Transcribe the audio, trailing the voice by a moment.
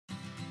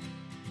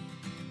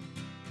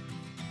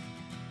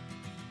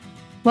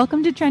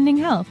Welcome to Trending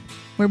Health,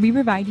 where we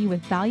provide you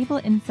with valuable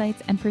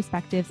insights and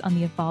perspectives on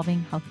the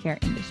evolving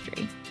healthcare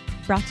industry.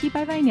 Brought to you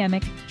by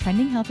Vynamic,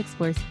 Trending Health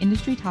explores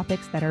industry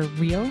topics that are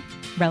real,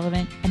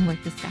 relevant, and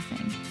worth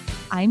discussing.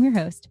 I'm your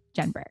host,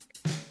 Jen Berg.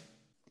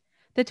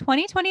 The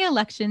 2020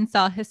 election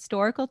saw a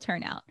historical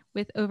turnout,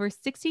 with over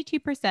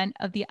 62%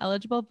 of the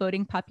eligible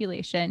voting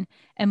population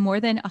and more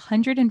than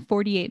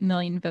 148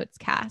 million votes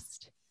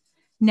cast.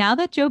 Now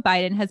that Joe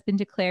Biden has been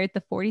declared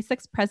the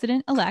 46th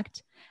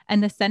president-elect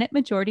and the Senate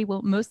majority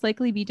will most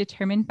likely be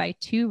determined by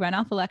two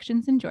runoff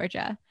elections in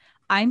Georgia,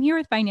 I'm here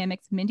with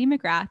Vynamic's Mindy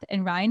McGrath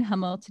and Ryan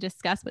Hummel to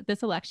discuss what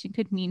this election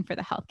could mean for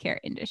the healthcare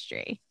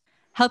industry.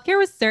 Healthcare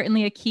was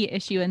certainly a key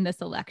issue in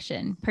this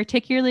election,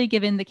 particularly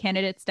given the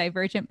candidates'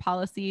 divergent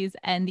policies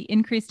and the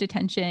increased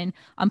attention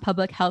on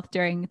public health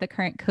during the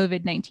current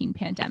COVID-19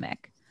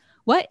 pandemic.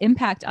 What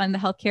impact on the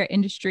healthcare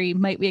industry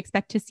might we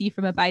expect to see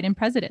from a Biden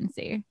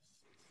presidency?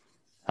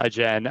 Hi,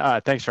 Jen.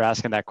 Thanks for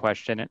asking that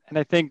question. And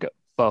I think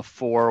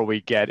before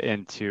we get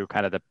into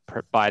kind of the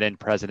Biden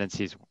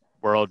presidency's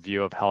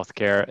worldview of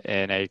healthcare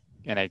in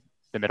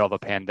the middle of a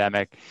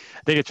pandemic,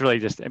 I think it's really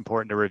just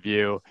important to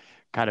review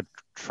kind of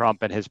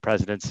Trump and his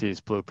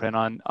presidency's blueprint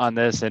on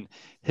this. And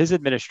his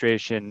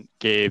administration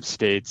gave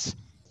states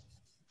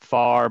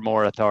far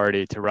more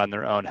authority to run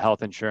their own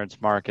health insurance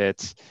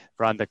markets,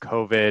 run the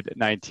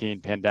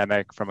COVID-19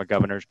 pandemic from a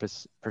governor's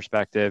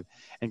perspective,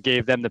 and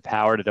gave them the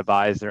power to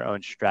devise their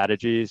own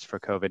strategies for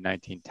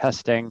COVID-19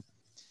 testing,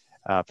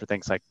 for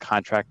things like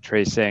contract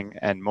tracing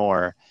and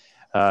more.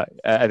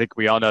 I think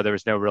we all know there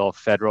is no real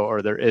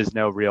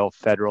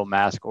federal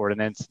mask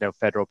ordinance, no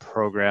federal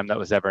program that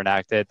was ever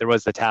enacted. There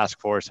was the task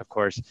force, of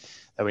course,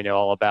 that we know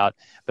all about.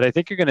 But I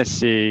think you're going to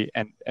see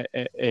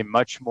a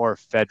much more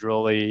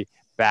federally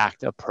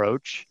backed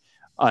approach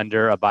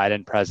under a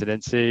Biden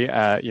presidency.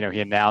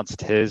 He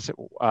announced his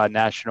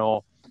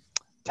national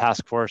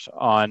task force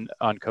on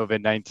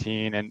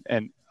COVID-19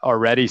 and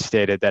already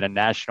stated that a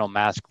national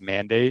mask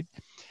mandate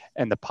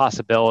and the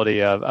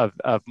possibility of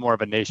more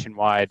of a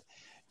nationwide,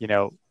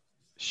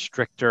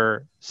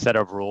 stricter set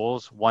of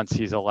rules once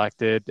he's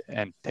elected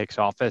and takes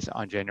office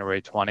on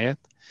January 20th.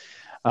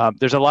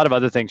 There's a lot of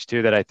other things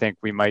too that I think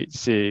we might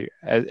see.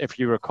 If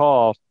you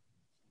recall,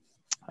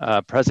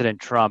 President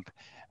Trump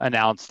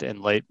announced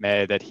in late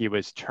May that he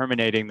was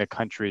terminating the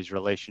country's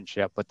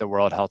relationship with the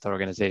World Health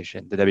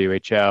Organization, the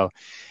WHO.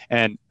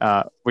 And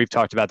we've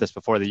talked about this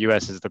before. The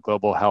U.S. is the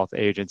global health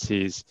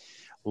agency's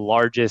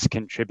largest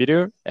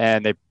contributor,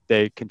 and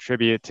they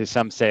contribute to,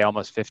 some say,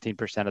 almost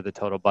 15% of the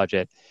total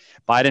budget.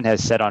 Biden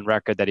has said on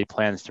record that he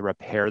plans to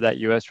repair that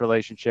U.S.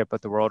 relationship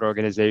with the World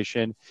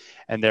Organization,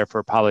 and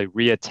therefore probably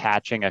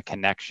reattaching a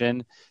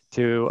connection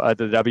to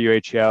the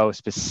WHO,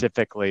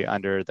 specifically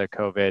under the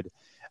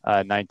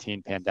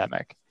COVID-19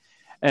 pandemic.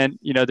 And,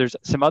 there's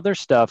some other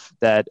stuff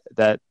that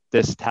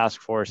this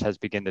task force has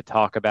begun to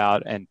talk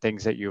about and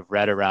things that you've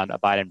read around a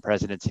Biden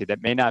presidency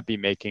that may not be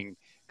making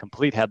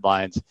complete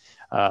headlines,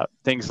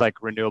 things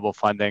like renewable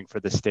funding for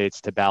the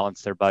states to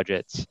balance their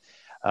budgets,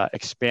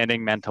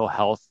 expanding mental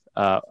health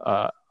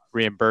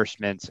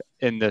reimbursements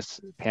in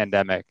this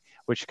pandemic,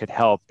 which could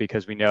help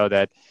because we know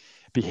that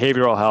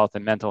behavioral health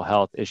and mental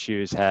health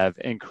issues have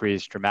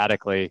increased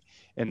dramatically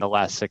in the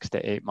last 6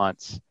 to 8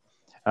 months.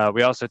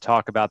 We also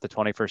talk about the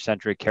 21st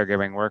Century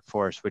Caregiving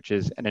Workforce, which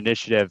is an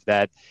initiative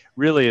that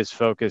really is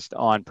focused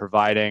on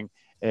providing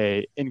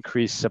a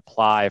increased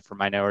supply for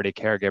minority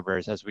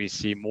caregivers as we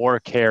see more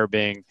care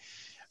being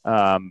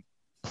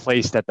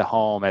placed at the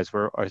home as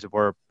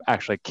we're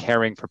actually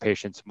caring for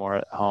patients more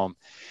at home.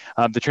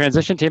 The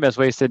transition team has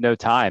wasted no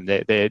time.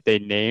 They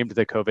named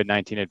the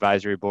COVID-19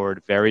 advisory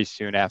board very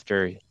soon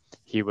after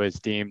he was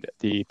deemed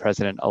the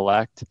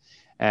president-elect,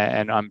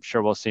 and I'm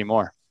sure we'll see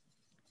more.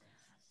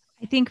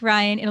 I think,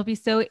 Ryan, it'll be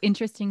so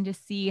interesting to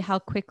see how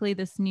quickly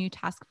this new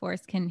task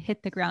force can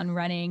hit the ground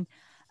running,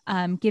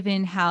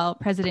 given how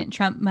President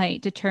Trump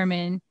might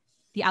determine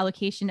the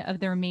allocation of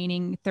the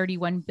remaining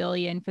 $31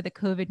 billion for the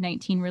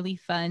COVID-19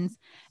 relief funds,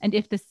 and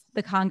if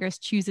the Congress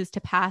chooses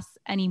to pass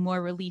any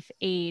more relief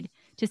aid,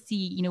 to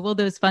see, will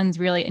those funds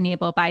really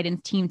enable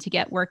Biden's team to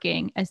get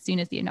working as soon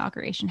as the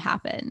inauguration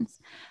happens?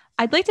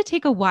 I'd like to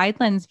take a wide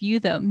lens view,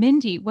 though.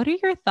 Mindy, what are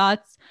your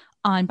thoughts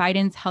on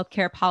Biden's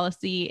healthcare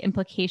policy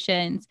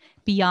implications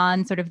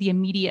beyond sort of the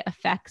immediate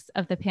effects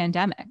of the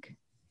pandemic?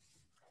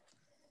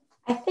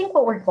 I think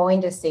what we're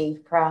going to see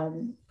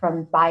from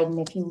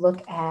Biden, if you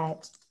look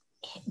at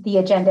the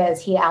agenda as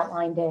he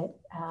outlined it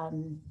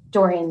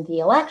during the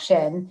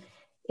election,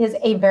 is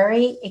a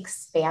very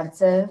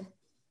expansive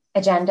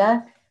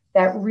agenda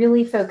that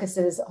really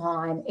focuses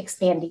on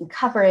expanding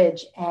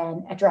coverage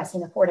and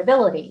addressing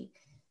affordability,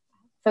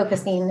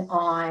 focusing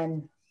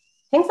on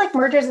things like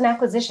mergers and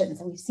acquisitions.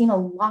 And we've seen a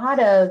lot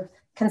of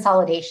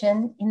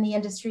consolidation in the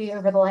industry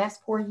over the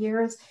last 4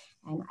 years.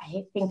 And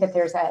I think that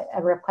there's a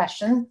real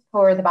question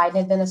for the Biden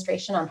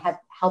administration on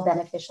how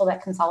beneficial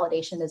that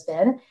consolidation has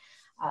been.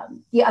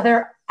 The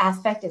other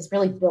aspect is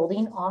really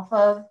building off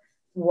of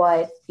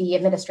what the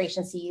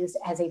administration sees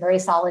as a very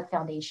solid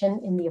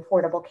foundation in the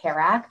Affordable Care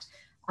Act,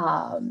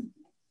 and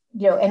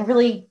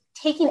really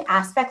taking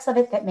aspects of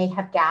it that may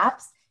have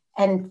gaps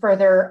and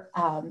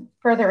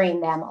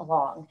furthering them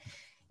along.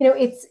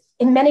 It's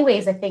in many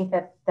ways, I think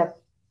that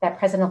that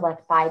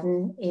President-elect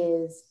Biden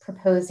is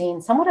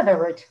proposing somewhat of a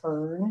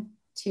return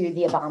to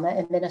the Obama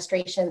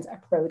administration's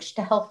approach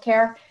to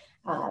healthcare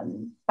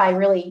by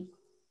really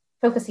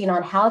focusing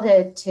on how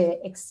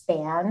to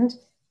expand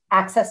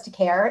access to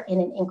care in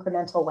an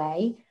incremental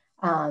way,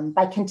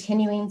 by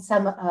continuing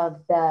some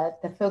of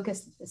the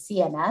focus that the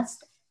CMS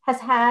has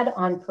had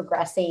on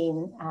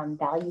progressing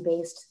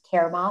value-based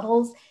care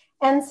models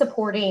and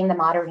supporting the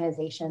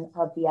modernization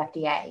of the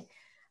FDA.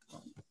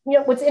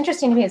 What's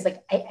interesting to me is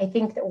I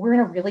think that we're in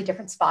a really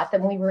different spot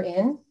than we were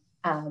in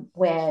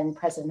when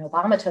President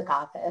Obama took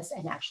office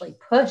and actually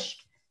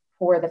pushed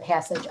for the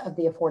passage of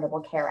the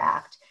Affordable Care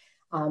Act.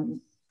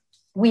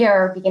 We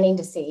are beginning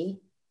to see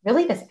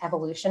really this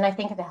evolution, I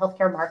think, of the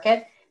healthcare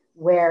market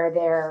where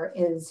there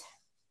is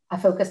a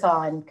focus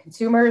on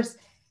consumers.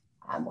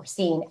 We're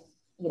seeing,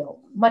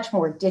 much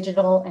more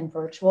digital and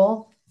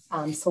virtual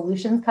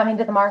solutions coming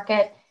to the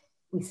market.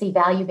 We see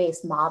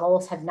value-based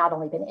models have not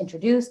only been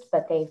introduced,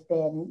 but they've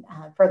been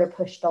further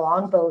pushed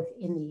along both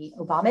in the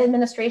Obama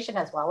administration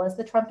as well as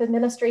the Trump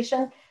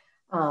administration.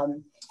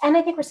 And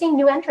I think we're seeing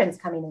new entrants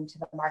coming into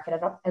the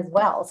market as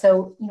well.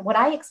 So what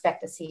I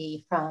expect to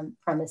see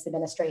from this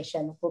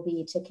administration will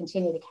be to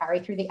continue to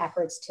carry through the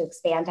efforts to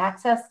expand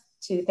access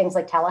to things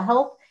like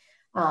telehealth,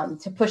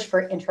 to push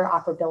for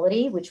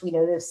interoperability, which we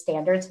know those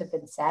standards have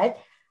been set,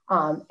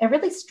 and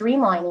really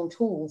streamlining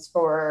tools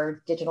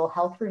for digital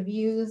health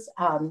reviews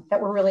that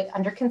were really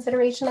under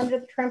consideration under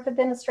the Trump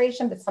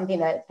administration, but something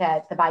that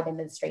the Biden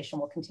administration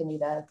will continue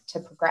to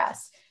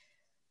progress.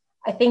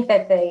 I think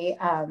that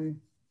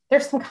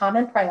there's some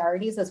common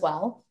priorities as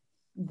well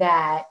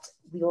that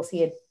we will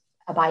see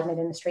a Biden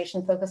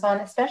administration focus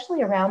on,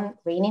 especially around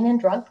reining in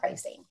drug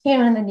pricing.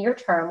 In the near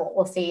term, what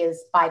we'll see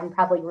is Biden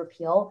probably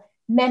repeal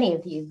many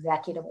of the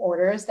executive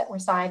orders that were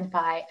signed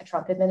by a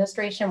Trump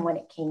administration when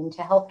it came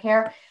to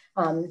healthcare,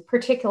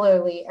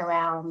 particularly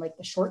around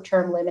the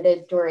short-term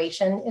limited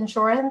duration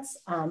insurance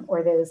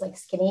or those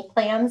skinny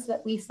plans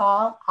that we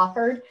saw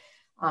offered.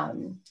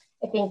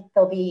 I think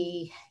there'll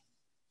be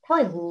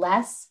probably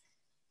less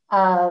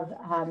of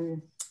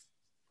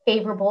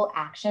favorable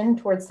action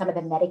towards some of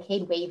the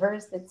Medicaid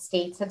waivers that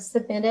states have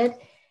submitted.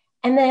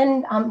 And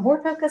then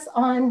more focus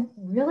on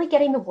really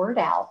getting the word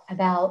out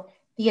about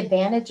the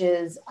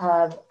advantages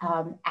of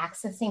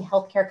accessing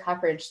healthcare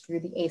coverage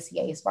through the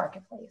ACA's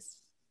marketplace.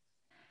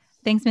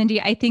 Thanks,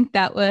 Mindy. I think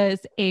that was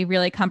a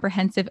really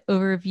comprehensive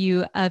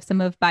overview of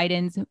some of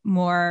Biden's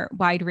more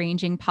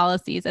wide-ranging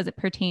policies as it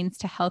pertains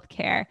to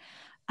healthcare.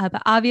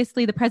 But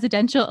obviously, the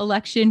presidential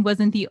election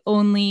wasn't the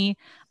only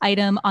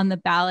item on the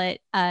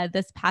ballot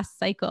this past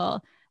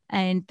cycle.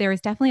 And there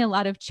was definitely a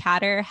lot of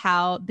chatter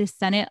how the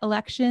Senate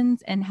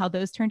elections and how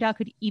those turned out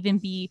could even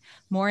be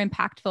more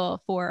impactful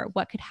for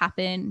what could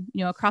happen,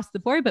 across the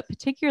board, but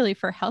particularly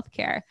for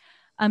healthcare.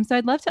 So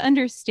I'd love to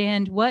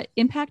understand, what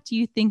impact do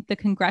you think the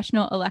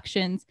congressional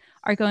elections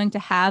are going to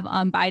have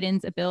on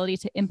Biden's ability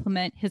to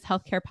implement his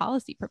healthcare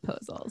policy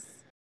proposals?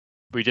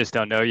 We just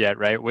don't know yet,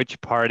 right? Which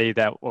party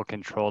that will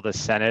control the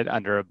Senate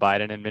under a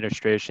Biden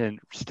administration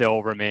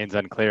still remains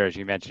unclear, as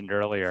you mentioned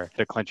earlier.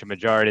 To clinch a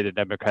majority, the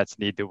Democrats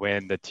need to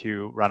win the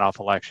 2 runoff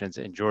elections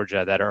in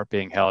Georgia that are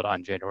being held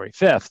on January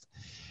 5th.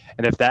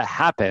 And if that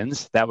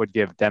happens, that would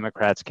give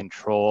Democrats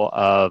control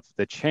of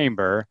the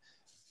chamber,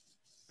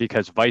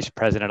 because Vice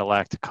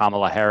President-elect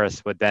Kamala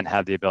Harris would then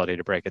have the ability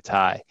to break a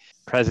tie.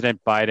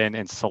 President Biden,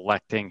 in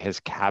selecting his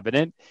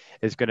cabinet,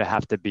 is going to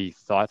have to be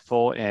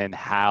thoughtful in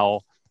how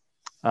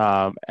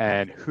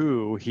and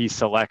who he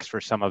selects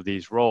for some of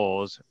these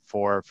roles.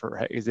 For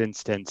his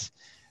instance,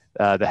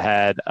 the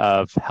head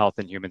of Health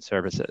and Human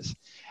Services.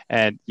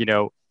 And,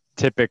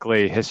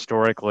 typically,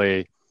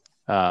 historically,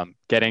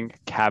 getting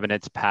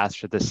cabinets passed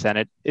through the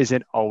Senate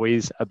isn't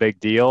always a big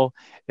deal.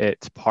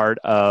 It's part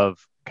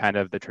of kind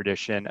of the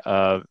tradition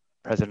of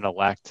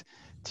President-elect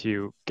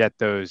to get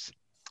those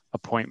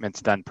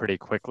appointments done pretty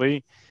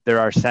quickly. There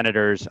are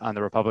senators on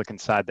the Republican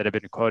side that have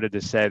been quoted to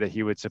say that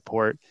he would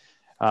support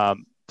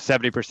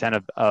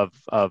 70%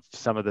 of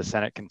some of the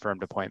Senate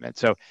confirmed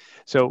appointments.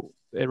 So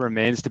it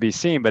remains to be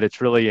seen, but it's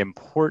really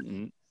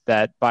important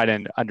that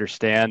Biden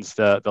understands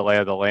the lay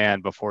of the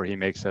land before he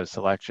makes those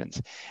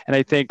selections. And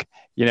I think,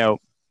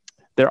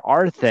 there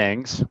are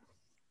things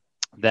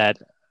that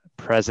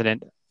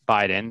President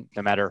Biden,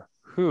 no matter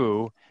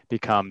who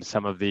becomes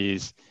some of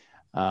these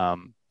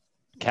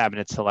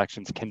cabinet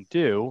selections, can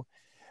do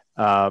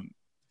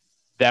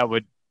that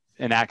would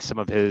enact some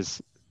of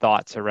his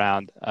thoughts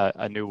around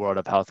a new world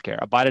of healthcare.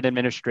 A Biden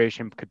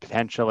administration could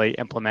potentially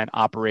implement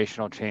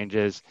operational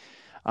changes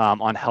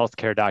on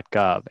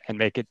healthcare.gov and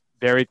make it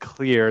very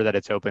clear that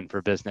it's open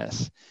for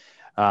business.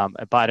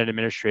 A Biden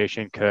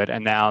administration could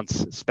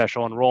announce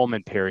special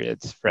enrollment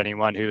periods for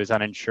anyone who is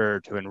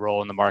uninsured to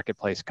enroll in the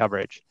marketplace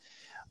coverage.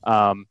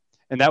 And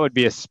that would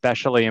be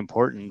especially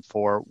important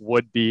for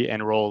would-be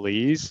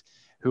enrollees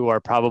who are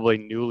probably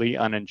newly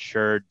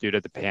uninsured due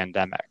to the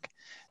pandemic.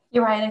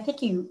 You're right. I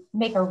think you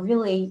make a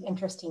really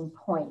interesting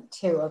point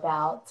too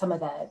about some of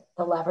the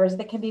levers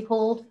that can be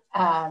pulled,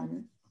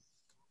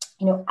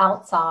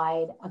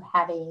 outside of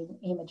having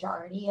a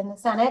majority in the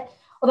Senate.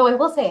 Although I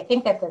will say, I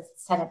think that the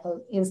Senate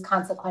vote is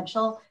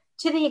consequential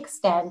to the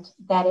extent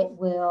that it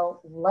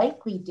will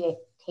likely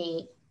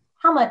dictate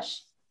how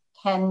much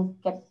can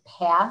get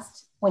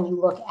passed when you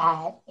look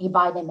at a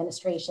Biden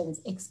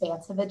administration's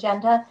expansive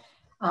agenda.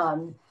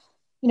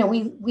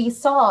 We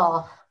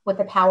saw what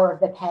the power of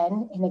the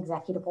pen in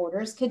executive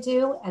orders could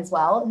do as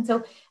well. And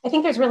so I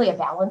think there's really a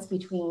balance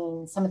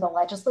between some of the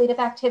legislative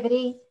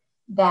activity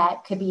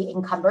that could be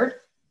encumbered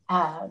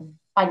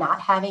by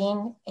not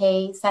having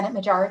a Senate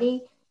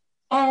majority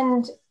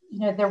and,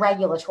 the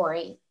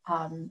regulatory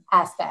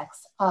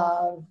aspects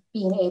of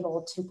being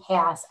able to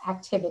pass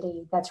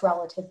activity that's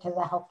relative to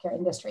the healthcare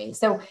industry.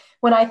 So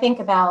when I think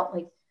about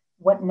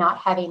what not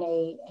having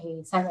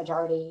a Senate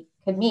majority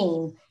could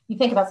mean, you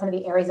think about some of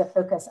the areas of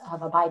focus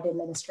of a Biden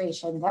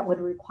administration that would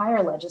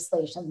require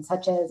legislation,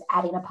 such as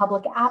adding a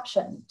public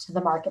option to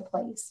the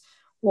marketplace,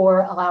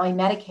 or allowing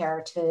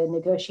Medicare to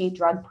negotiate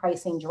drug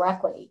pricing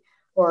directly,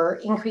 or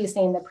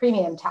increasing the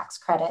premium tax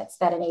credits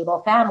that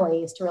enable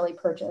families to really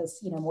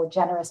purchase, more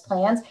generous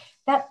plans.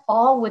 That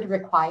all would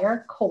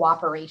require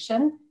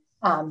cooperation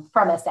from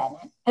a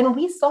Senate. And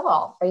we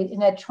saw, right,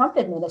 in a Trump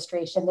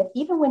administration that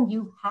even when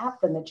you have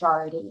the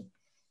majority,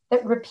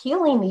 that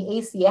repealing the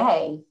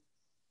ACA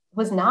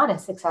was not a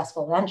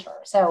successful venture.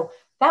 So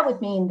that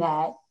would mean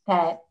that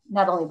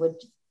not only would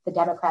the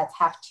Democrats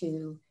have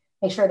to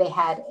make sure they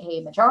had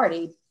a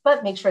majority,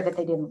 but make sure that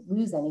they didn't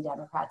lose any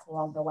Democrats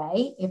along the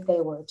way if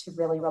they were to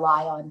really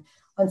rely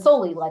on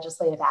solely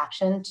legislative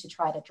action to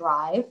try to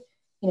drive,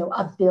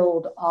 a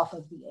build off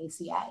of the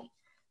ACA.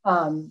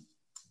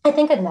 I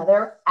think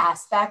another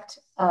aspect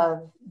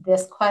of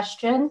this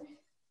question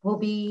will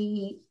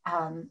be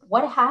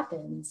what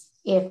happens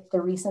if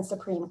the recent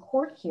Supreme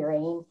Court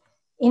hearing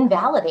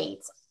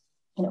invalidates,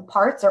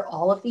 parts or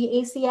all of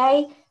the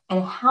ACA,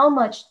 and how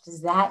much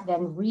does that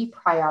then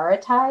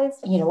reprioritize,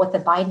 what the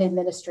Biden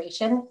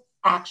administration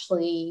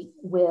actually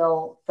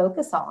will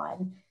focus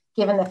on,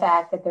 given the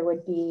fact that there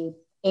would be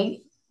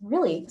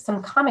really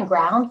some common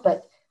ground,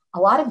 but a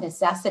lot of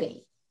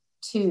necessity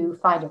to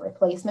find a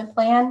replacement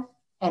plan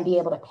and be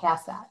able to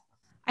pass that.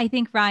 I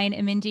think Ryan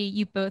and Mindy,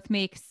 you both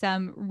make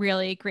some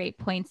really great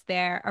points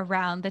there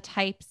around the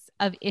types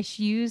of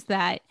issues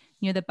that,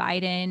 the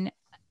Biden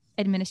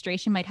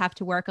administration might have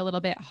to work a little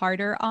bit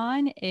harder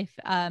on if,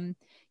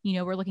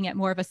 we're looking at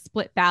more of a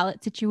split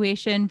ballot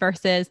situation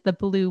versus the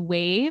blue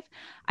wave.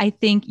 I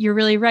think you're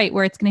really right,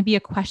 where it's going to be a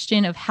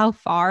question of how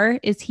far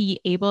is he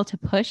able to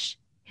push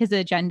his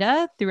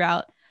agenda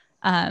throughout,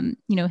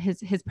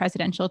 his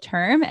presidential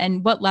term,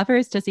 and what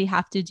levers does he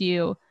have to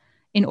do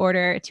in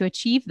order to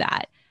achieve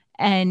that.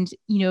 And,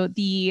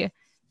 the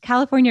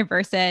California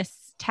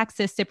versus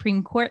Texas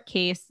Supreme Court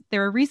case,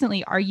 there were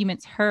recently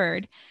arguments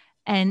heard,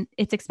 and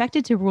it's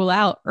expected to rule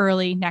out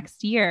early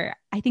next year.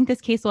 I think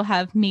this case will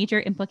have major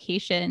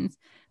implications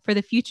for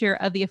the future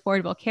of the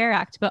Affordable Care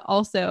Act, but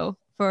also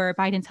for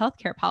Biden's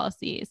healthcare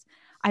policies.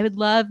 I would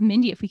love,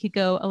 Mindy, if we could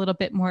go a little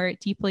bit more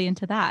deeply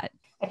into that.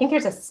 I think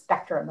there's a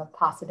spectrum of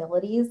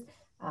possibilities.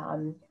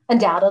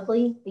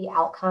 Undoubtedly, the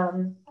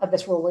outcome of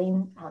this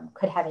ruling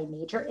could have a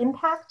major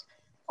impact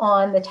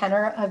on the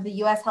tenor of the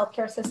U.S.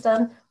 healthcare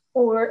system,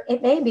 or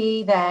it may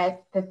be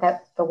that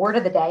the word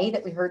of the day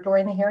that we heard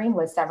during the hearing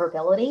was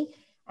severability,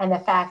 and the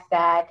fact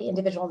that the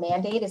individual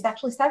mandate is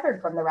actually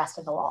severed from the rest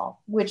of the law,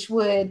 which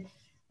would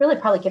really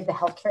probably give the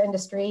healthcare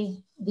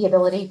industry the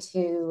ability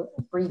to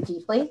breathe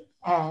deeply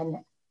and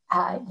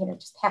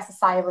just pass a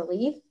sigh of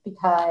relief,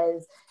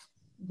 because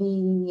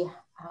the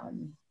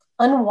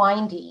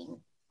unwinding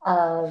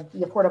of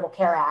the Affordable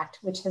Care Act,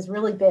 which has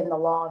really been the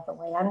law of the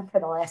land for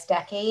the last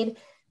decade,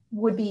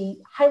 would be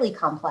highly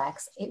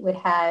complex. It would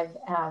have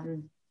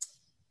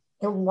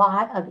a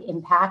lot of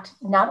impact,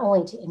 not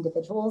only to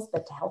individuals,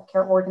 but to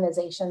healthcare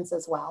organizations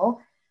as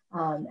well.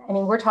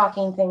 We're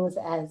talking things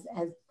as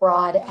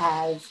broad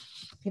as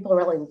people are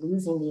really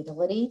losing the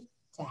ability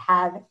to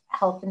have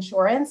health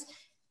insurance,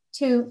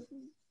 to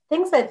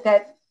things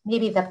that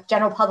maybe the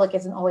general public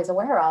isn't always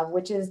aware of,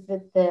 which is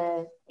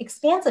the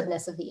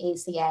expansiveness of the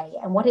ACA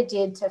and what it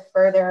did to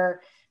further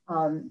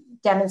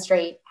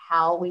demonstrate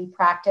how we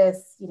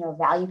practice,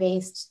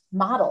 value-based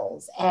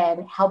models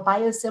and how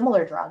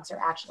biosimilar drugs are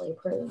actually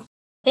approved.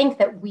 I think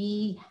that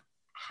we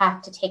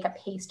have to take a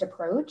paced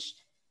approach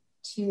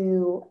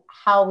to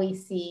how we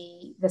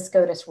see the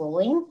SCOTUS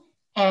ruling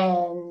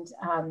and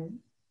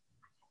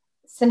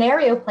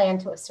scenario plan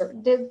to a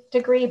certain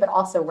degree, but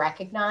also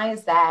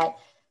recognize that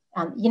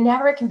you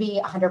never can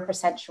be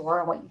 100%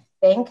 sure on what you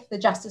think the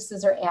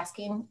justices are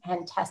asking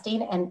and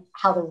testing and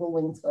how the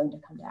ruling is going to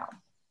come down.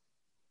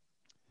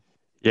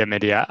 Yeah,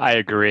 Mindy, I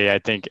agree. I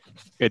think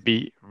it'd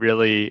be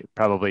really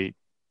probably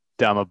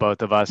dumb of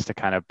both of us to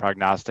kind of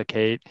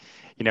prognosticate,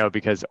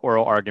 because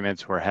oral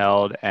arguments were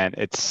held, and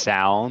it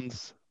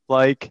sounds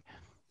like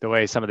the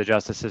way some of the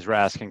justices were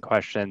asking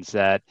questions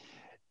that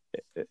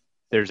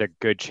there's a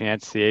good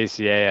chance the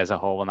ACA as a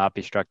whole will not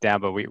be struck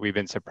down, but we've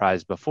been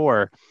surprised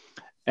before.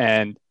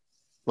 And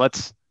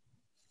let's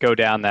go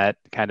down that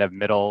kind of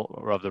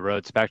middle of the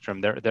road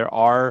spectrum. There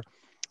are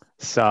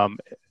some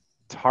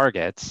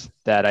targets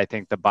that I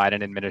think the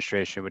Biden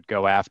administration would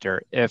go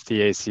after if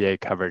the ACA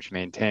coverage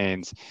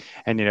maintains.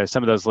 And,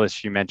 some of those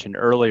lists you mentioned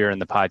earlier in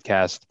the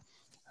podcast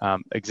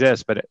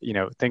exist, but,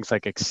 things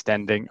like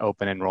extending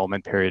open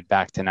enrollment period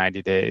back to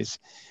 90 days,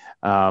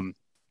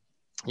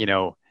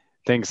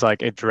 things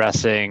like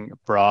addressing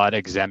broad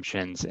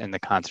exemptions in the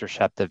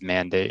contraceptive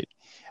mandate,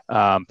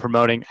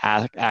 promoting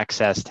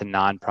access to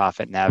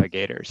nonprofit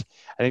navigators.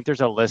 I think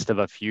there's a list of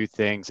a few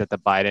things that the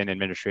Biden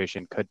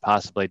administration could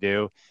possibly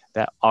do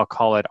that I'll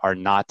call it are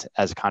not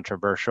as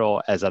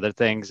controversial as other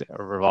things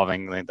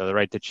revolving the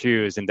right to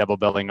choose and double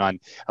billing on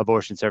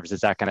abortion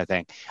services, that kind of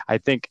thing. I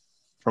think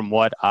from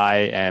what I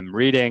am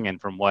reading and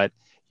from what,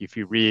 if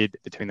you read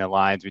between the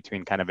lines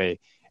between kind of a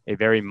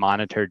very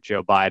monitored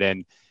Joe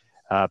Biden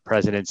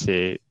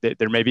presidency,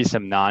 there may be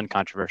some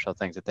non-controversial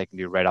things that they can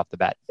do right off the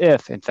bat,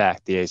 if in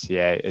fact the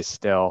ACA is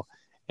still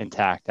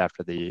intact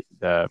after the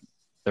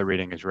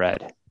reading is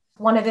read.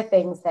 One of the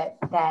things that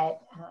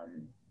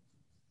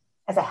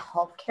as a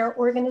healthcare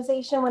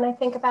organization, when I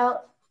think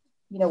about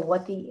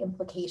what the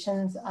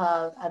implications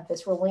of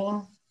this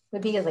ruling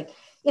would be, is like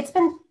it's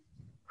been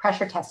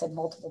pressure tested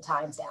multiple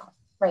times now,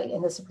 right,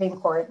 in the Supreme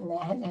Court,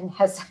 and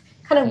has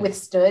kind of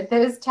withstood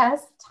those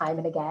tests time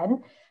and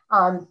again.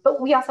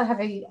 But we also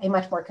have a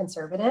much more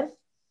conservative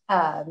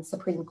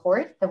Supreme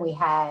Court than we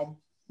had,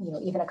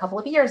 even a couple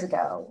of years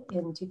ago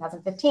in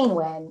 2015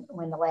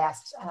 when the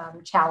last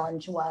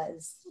challenge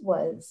was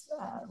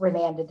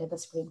remanded to the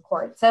Supreme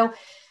Court. So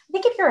I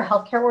think if you're a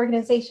healthcare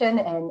organization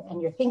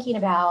and you're thinking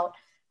about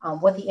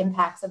what the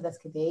impacts of this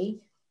could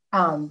be,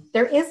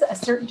 there is a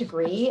certain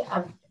degree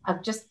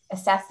of just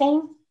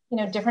assessing,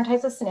 different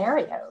types of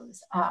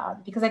scenarios,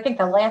 because I think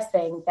the last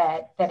thing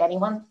that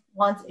anyone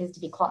wants is to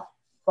be caught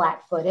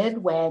flat-footed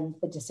when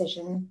the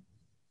decision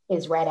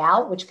is read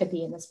out, which could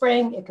be in the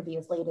spring, it could be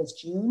as late as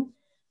June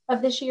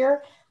of this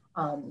year.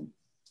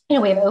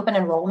 We have open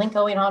enrollment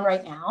going on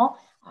right now.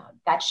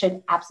 That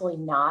should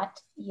absolutely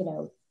not,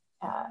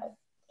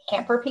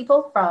 hamper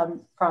people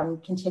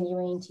from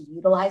continuing to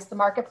utilize the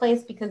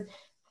marketplace, because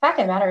the fact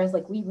of the matter is,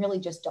 we really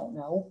just don't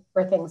know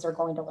where things are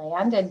going to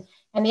land. And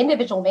the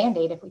individual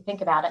mandate, if we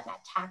think about it,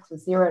 that tax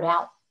was zeroed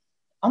out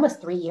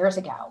almost 3 years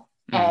ago.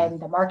 And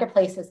the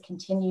marketplace has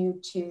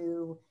continued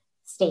to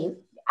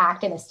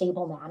act in a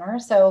stable manner.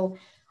 So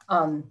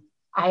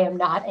I am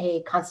not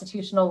a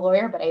constitutional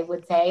lawyer, but I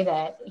would say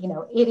that,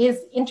 it is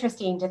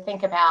interesting to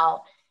think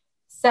about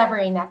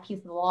severing that piece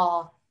of the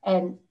law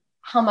and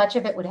how much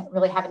of it would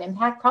really have an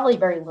impact. Probably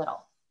very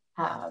little.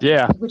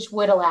 Which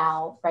would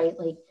allow, right,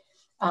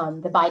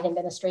 the Biden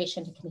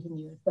administration to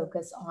continue to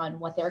focus on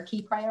what their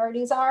key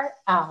priorities are.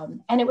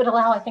 And it would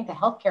allow, I think, the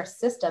healthcare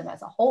system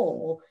as a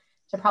whole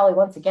to probably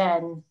once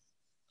again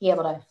be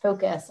able to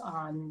focus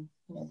on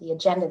the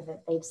agenda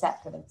that they've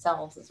set for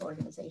themselves as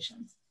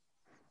organizations.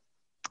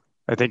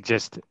 I think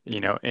just,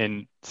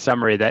 in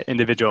summary, that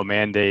individual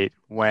mandate,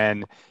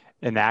 when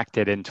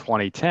enacted in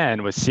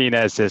 2010, was seen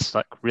as this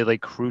really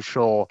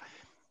crucial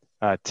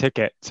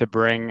ticket to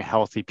bring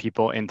healthy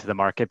people into the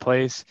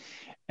marketplace.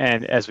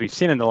 And as we've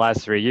seen in the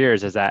last 3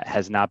 years, as that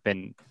has not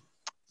been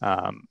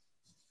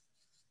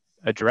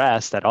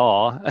addressed at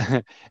all,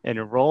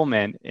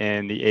 enrollment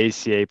in the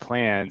ACA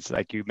plans,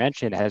 like you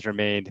mentioned, has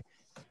remained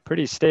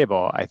pretty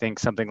stable. I think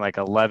something like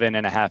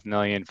 11.5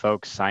 million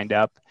folks signed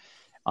up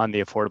on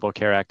the Affordable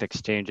Care Act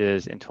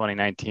exchanges in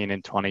 2019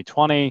 and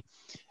 2020,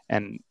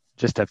 and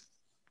just a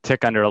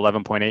tick under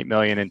 11.8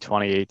 million in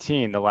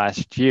 2018, the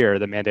last year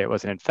the mandate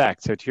wasn't in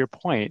effect. So to your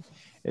point,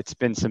 it's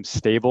been some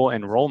stable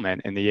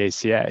enrollment in the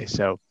ACA.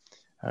 So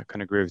I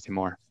couldn't agree with you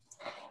more.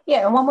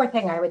 Yeah, and one more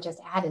thing I would just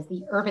add is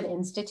the Urban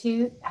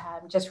Institute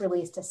just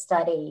released a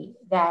study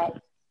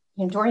that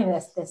during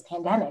this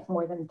pandemic,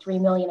 more than 3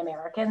 million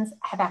Americans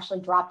have actually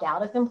dropped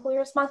out of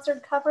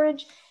employer-sponsored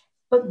coverage,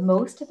 but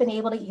most have been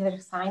able to either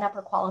sign up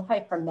or qualify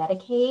for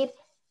Medicaid,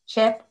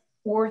 CHIP,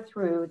 or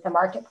through the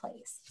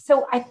marketplace.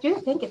 So I do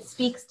think it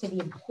speaks to the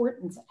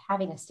importance of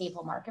having a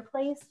stable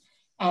marketplace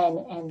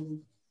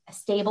and a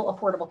stable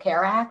Affordable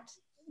Care Act,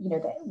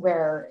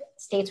 where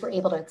states were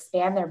able to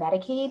expand their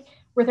Medicaid,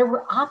 where there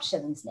were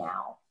options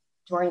now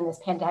during this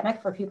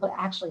pandemic for people to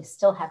actually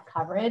still have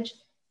coverage,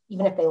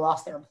 even if they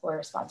lost their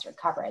employer-sponsored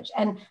coverage.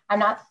 And I'm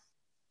not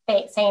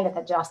saying that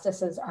the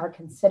justices are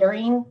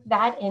considering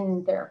that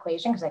in their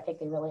equation, because I think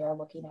they really are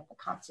looking at the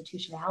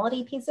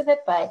constitutionality piece of it,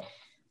 but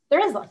there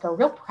is a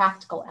real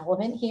practical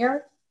element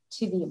here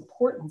to the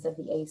importance of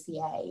the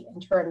ACA in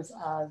terms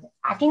of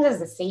acting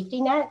as a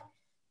safety net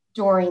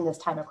during this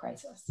time of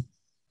crisis.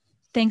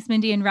 Thanks,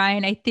 Mindy and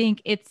Ryan. I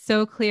think it's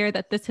so clear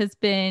that this has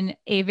been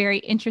a very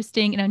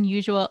interesting and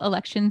unusual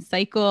election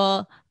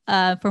cycle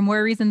for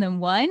more reason than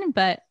one,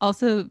 but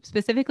also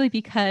specifically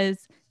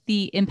because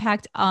the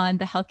impact on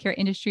the healthcare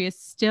industry is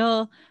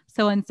still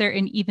so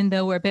uncertain, even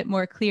though we're a bit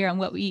more clear on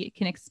what we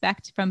can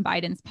expect from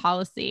Biden's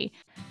policy.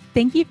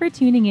 Thank you for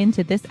tuning in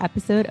to this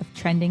episode of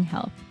Trending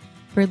Health.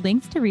 For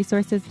links to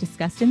resources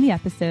discussed in the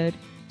episode,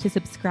 to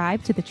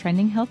subscribe to the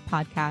Trending Health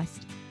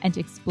podcast, and to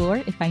explore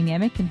if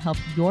Vynamic can help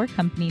your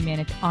company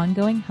manage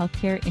ongoing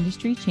healthcare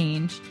industry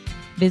change,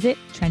 visit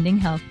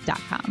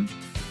trendinghealth.com.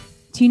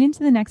 Tune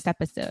into the next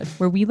episode,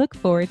 where we look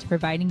forward to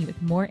providing you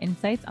with more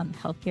insights on the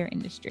healthcare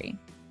industry.